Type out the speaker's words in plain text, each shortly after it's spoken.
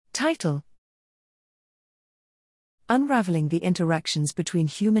Title: Unraveling the interactions between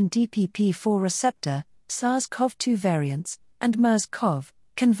human DPP4 receptor, SARS-CoV-2 variants, and MERS-CoV,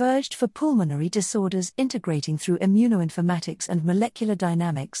 converged for pulmonary disorders integrating through immunoinformatics and molecular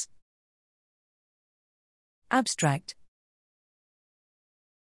dynamics. Abstract: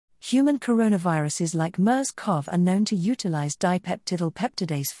 Human coronaviruses like MERS-CoV are known to utilize dipeptidyl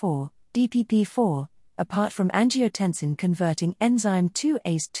peptidase 4, DPP4, apart from angiotensin-converting enzyme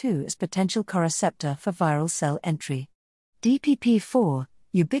 2-ACE2 as potential coreceptor for viral cell entry. DPP4,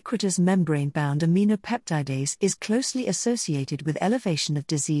 ubiquitous membrane-bound aminopeptidase, is closely associated with elevation of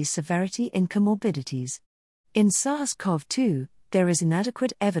disease severity in comorbidities. In SARS-CoV-2, there is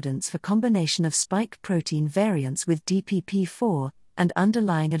inadequate evidence for combination of spike protein variants with DPP4 and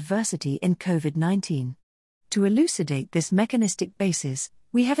underlying adversity in COVID-19. To elucidate this mechanistic basis,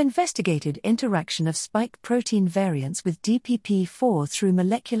 we have investigated interaction of spike protein variants with DPP4 through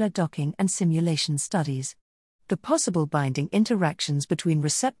molecular docking and simulation studies. The possible binding interactions between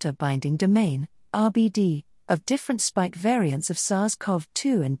receptor binding domain, RBD, of different spike variants of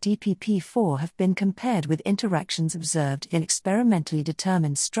SARS-CoV-2 and DPP4 have been compared with interactions observed in experimentally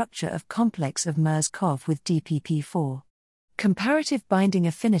determined structure of complex of MERS-CoV with DPP4. Comparative binding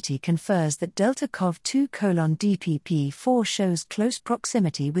affinity confers that delta-CoV-2:DPP4 shows close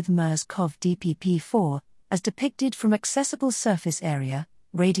proximity with MERS-CoV DPP4, as depicted from accessible surface area,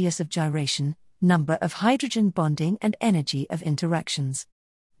 radius of gyration, number of hydrogen bonding and energy of interactions.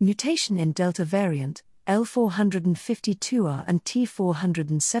 Mutation in delta variant, L452R and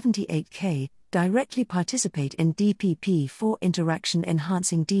T478K, directly participate in DPP4 interaction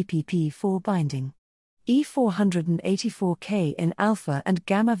enhancing DPP4 binding. E484K in alpha and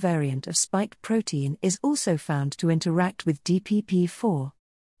gamma variant of spike protein is also found to interact with DPP4.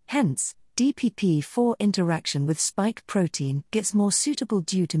 Hence, DPP4 interaction with spike protein gets more suitable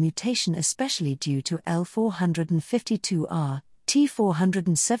due to mutation, especially due to L452R,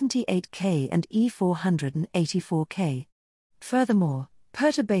 T478K and E484K. Furthermore,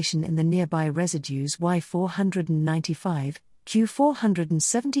 perturbation in the nearby residues Y495,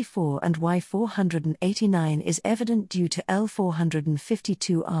 Q474 and Y489 is evident due to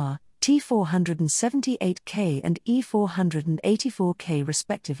L452R, T478K and E484K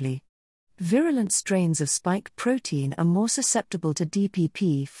respectively. Virulent strains of spike protein are more susceptible to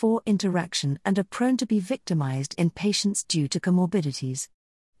DPP4 interaction and are prone to be victimized in patients due to comorbidities.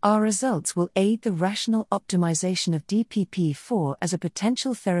 Our results will aid the rational optimization of DPP4 as a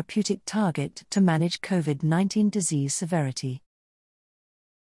potential therapeutic target to manage COVID-19 disease severity.